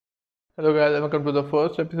Hello guys, and welcome to the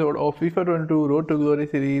first episode of FIFA 22 Road to Glory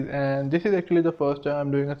series, and this is actually the first time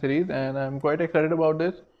I'm doing a series and I'm quite excited about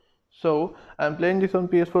this. So I'm playing this on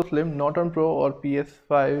PS4 Slim, not on Pro or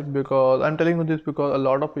PS5, because I'm telling you this because a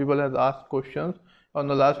lot of people have asked questions on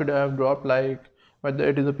the last video I have dropped, like whether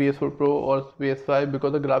it is a PS4 Pro or PS5,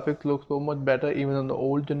 because the graphics look so much better even on the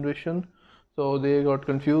old generation. So they got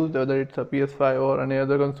confused whether it's a PS5 or any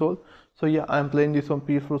other console. So yeah, I'm playing this on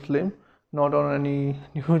PS4 Slim, not on any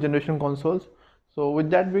new generation consoles. So with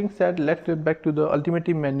that being said, let's get back to the ultimate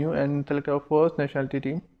team menu and select our first nationality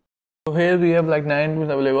team. So here we have like 9 teams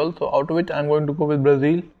available. So out of it, I'm going to go with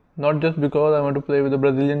Brazil. Not just because I want to play with the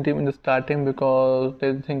Brazilian team in the starting, because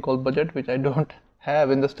there's a thing called budget which I don't have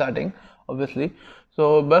in the starting, obviously.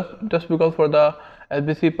 So but just because for the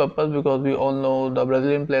SBC purpose, because we all know the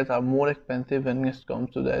Brazilian players are more expensive when it comes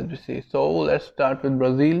to the SBC. So let's start with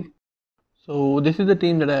Brazil. So this is the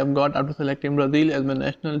team that I have got after selecting Brazil as my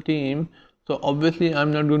national team. So obviously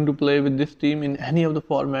I'm not going to play with this team in any of the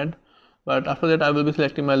format. But after that I will be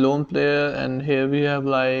selecting my lone player, and here we have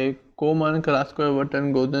like Koeman, Carrasco,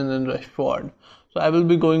 Everton, Gosens and Rashford. So I will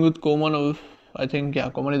be going with Koeman. I think yeah,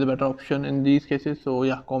 Koeman is a better option in these cases. So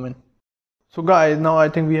yeah, Koeman. So guys, now I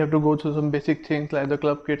think we have to go through some basic things like the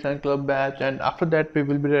club kits and club badge, and after that we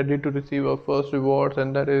will be ready to receive our first rewards,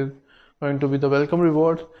 and that is going to be the welcome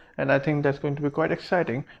rewards. And I think that's going to be quite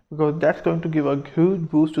exciting because that's going to give a huge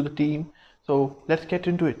boost to the team. So let's get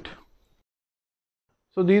into it.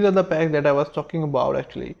 So these are the packs that I was talking about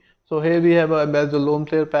actually. So here we have a Ambassador Loan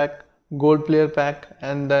Player pack, Gold Player pack,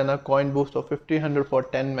 and then a coin boost of 1500 for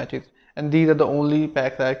 10 matches. And these are the only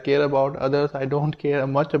packs I care about. Others I don't care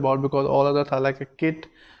much about because all others are like a kit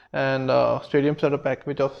and stadium starter pack,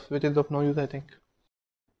 which is of no use I think.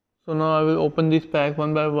 So now I will open these packs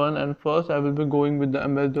one by one, and first I will be going with the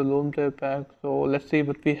Ambassador Loan Player pack. So let's see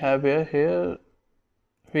what we have here. Here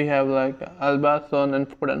we have like Alba, Son, and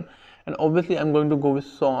Foden, and obviously I'm going to go with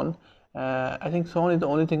Son. I think Son is the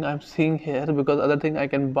only thing I'm seeing here, because other thing I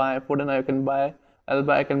can buy, Foden I can buy,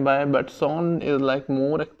 Alba I can buy, but Son is like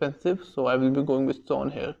more expensive, so I will be going with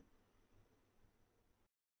Son here.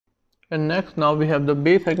 And next, now we have the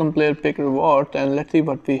base icon player pick rewards, and let's see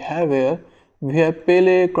what we have here. We have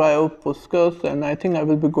Pele, Cryo, Puskas, and I think I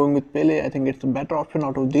will be going with Pele. I think it's a better option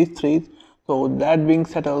out of these three. So that being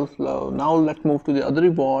settled, now let's move to the other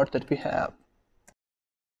rewards that we have.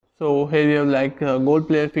 So here we have like gold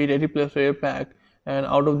player feed, 80 plus rare pack, and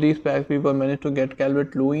out of these packs we were managed to get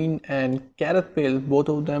Calvert Lewin and Gareth Bale. Both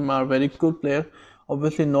of them are very good players.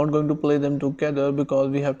 Obviously not going to play them together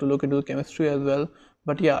because we have to look into the chemistry as well.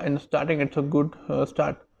 But yeah, in the starting it's a good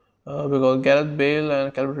start because Gareth Bale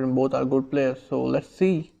and Calvert Lewin both are good players. So let's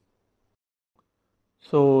see.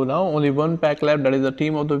 So now only one pack left, that is the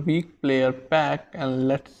team of the week player pack, and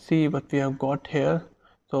let's see what we have got here.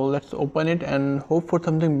 So let's open it and hope for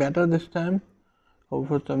something better this time. Hope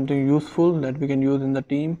for something useful that we can use in the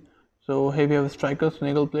team. So here we have a striker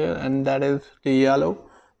snaggle player, and that is the yellow.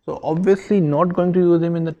 So obviously not going to use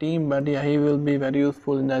him in the team, but yeah, he will be very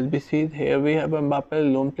useful in the SBCs. Here we have a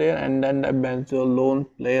Mbappe loan player, and then the Benzo loan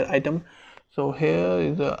player item. So here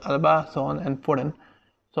is Alba, Son and Foden.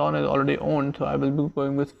 Son is already owned, so I will be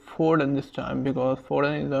going with Foden this time because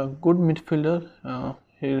Foden is a good midfielder.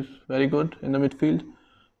 He is very good in the midfield.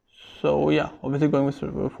 So yeah, obviously going with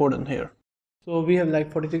Foden here. So we have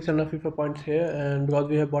like 4600 FIFA points here, and because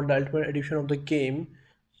we have bought the ultimate edition of the game,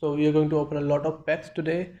 so we are going to open a lot of packs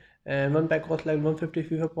today, and one pack costs like 150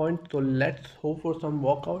 FIFA points. So let's hope for some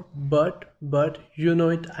walkout, but you know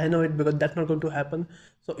it, I know it, because that's not going to happen.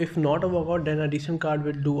 So if not a walkout, then a decent card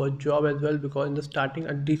will do a job as well, because in the starting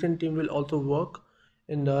a decent team will also work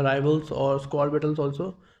in the rivals or squad battles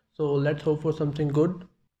also. So let's hope for something good.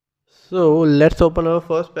 So let's open our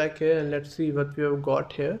first pack here and let's see what we have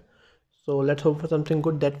got here. So let's hope for something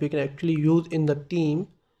good that we can actually use in the team.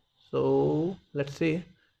 So let's see.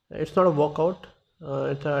 It's not a walkout.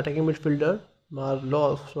 It's an attacking midfielder,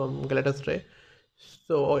 Marlos from Galatasaray.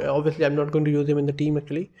 So obviously I'm not going to use him in the team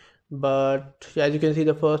actually. But as you can see,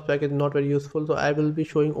 the first pack is not very useful. So I will be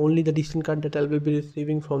showing only the decent card that I will be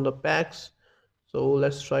receiving from the packs. So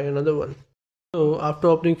let's try another one. So after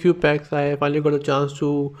opening few packs, I finally got a chance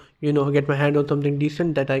to, get my hand on something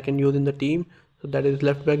decent that I can use in the team. So that is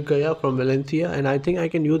left back Gaya from Valencia, and I think I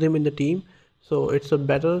can use him in the team. So it's a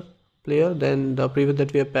better player than the previous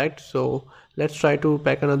that we have packed. So let's try to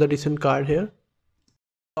pack another decent card here.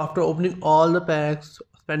 After opening all the packs,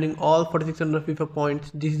 spending all 4600 FIFA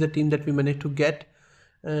points, this is the team that we managed to get.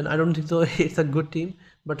 And I don't think so it's a good team,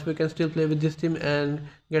 but we can still play with this team and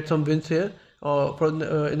get some wins here.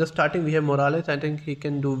 In the starting we have Morales. I think he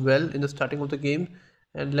can do well in the starting of the game,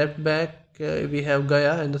 And left back we have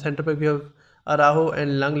Gaya, and the center back we have Araujo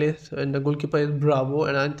and Langles, and the goalkeeper is Bravo.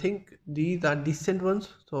 And I think these are decent ones,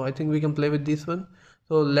 so I think we can play with this one.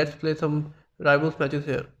 So let's play some rivals matches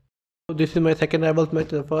here. So this is my second rivals match.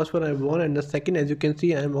 The first one I won, and the second, as you can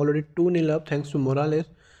see, I am already 2-0 up thanks to Morales.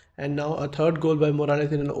 And now a third goal by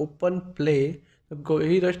Morales in an open play.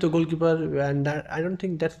 He rushed the goalkeeper, and that, I don't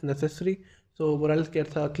think that's necessary. So Morales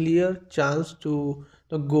gets a clear chance to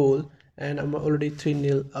the goal, and I'm already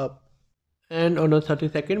 3-0 up. And on the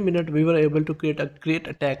 32nd minute, we were able to create a great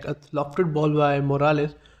attack, a lofted ball by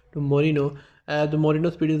Morales to Moreno. The Moreno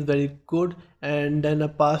speed is very good, and then a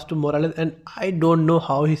pass to Morales. And I don't know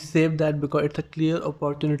how he saved that because it's a clear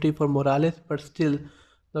opportunity for Morales, but still,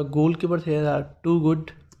 the goalkeepers here are too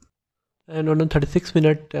good. And on the 36th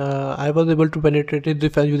minute, I was able to penetrate his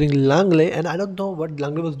defense using Langley, and I don't know what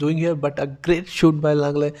Langley was doing here, but a great shoot by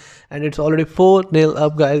Langley, and it's already 4-0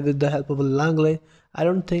 up, guys, with the help of Langley. I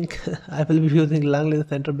don't think I will be using Langley as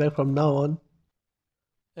center back from now on.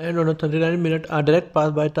 And on the 39th minute, a direct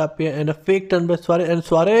pass by Tapia and a fake turn by Suarez, and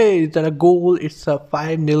Suarez is at a goal. It's a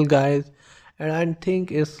 5-0, guys, and I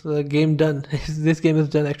think it's game done. This game is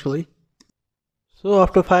done actually. So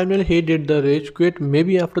after 5-0 he did the rage quit,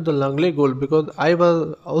 maybe after the Langley goal, because I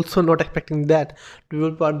was also not expecting that. We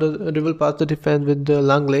will pass the defense with the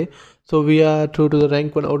Langley. So we are through to the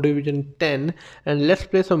rank 1 or division 10, and let's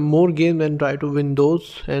play some more games and try to win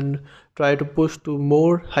those and try to push to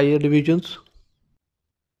more higher divisions.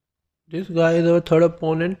 This guy is our third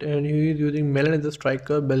opponent, and he is using Melon as a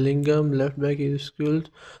striker, Bellingham left back is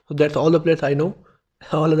skilled. So that's all the players I know.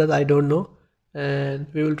 All of that I don't know, and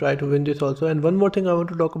we will try to win this also. And one more thing I want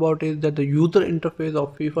to talk about is that the user interface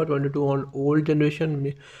of FIFA 22 on old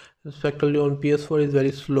generation, especially on PS4, is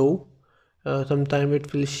very slow. Sometimes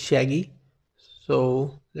it feels shaggy.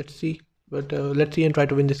 So let's see, but let's see and try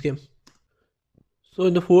to win this game. So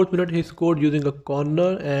in the 4th minute, he scored using a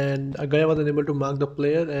corner, and a guy was unable to mark the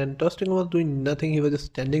player, and Tustin was doing nothing. He was just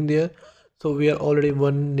standing there. So we are already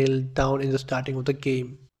 1-0 down in the starting of the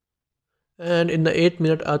game. And in the 8th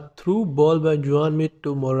minute, a through ball by Juan Mit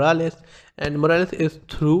to Morales, and Morales is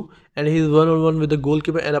through, and he's 1-on-1 with the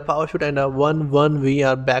goalkeeper, and a power shoot, and a 1-1. We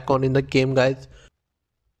are back on in the game, guys.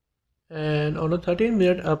 And on the 13th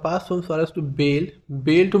minute, a pass from Suarez to Bale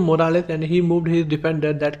to Morales, and he moved his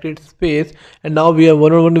defender. That creates space, and now we are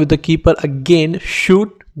 1-on-1 with the keeper again.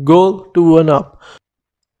 Shoot, goal, 2-1 up.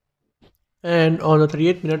 And on the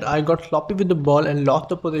 38th minute, I got sloppy with the ball and lost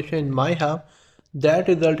the possession in my half. That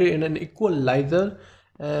resulted in an equalizer,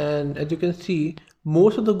 and as you can see,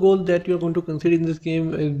 most of the goals that you're going to concede in this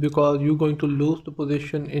game is because you're going to lose the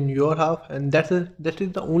position in your half, and that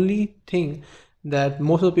is the only thing that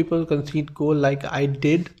most of the people concede goal like I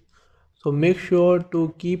did. So make sure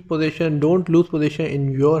to keep possession, don't lose possession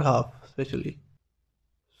in your half especially.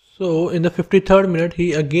 So in the 53rd minute,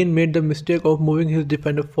 he again made the mistake of moving his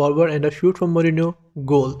defender forward, and a shoot from Mourinho,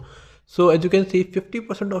 goal. So as you can see,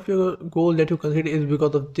 50% of your goal that you concede is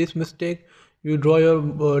because of this mistake. You draw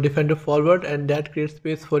your defender forward, and that creates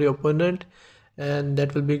space for your opponent, and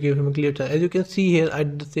that will be give him a clear chance. As you can see here, I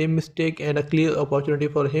did the same mistake and a clear opportunity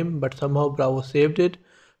for him, but somehow Bravo saved it.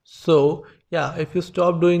 So yeah, if you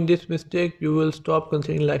stop doing this mistake, you will stop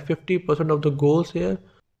conceding like 50% of the goals here.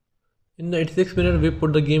 In the 86th minute, we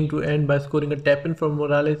put the game to end by scoring a tap-in from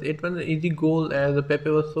Morales. It was an easy goal as Pepe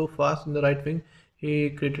was so fast in the right wing.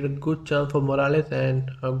 He created a good chance for Morales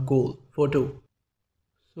and a goal, 4-2.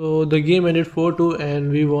 So the game ended 4-2,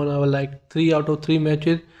 and we won our like 3 out of 3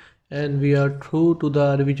 matches, and we are through to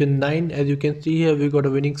the division 9. As you can see here, we got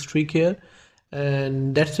a winning streak here.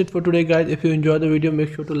 And that's it for today, guys. If you enjoyed the video,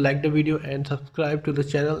 make sure to like the video and subscribe to the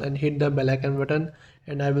channel and hit the bell icon button,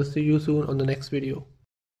 and I will see you soon on the next video.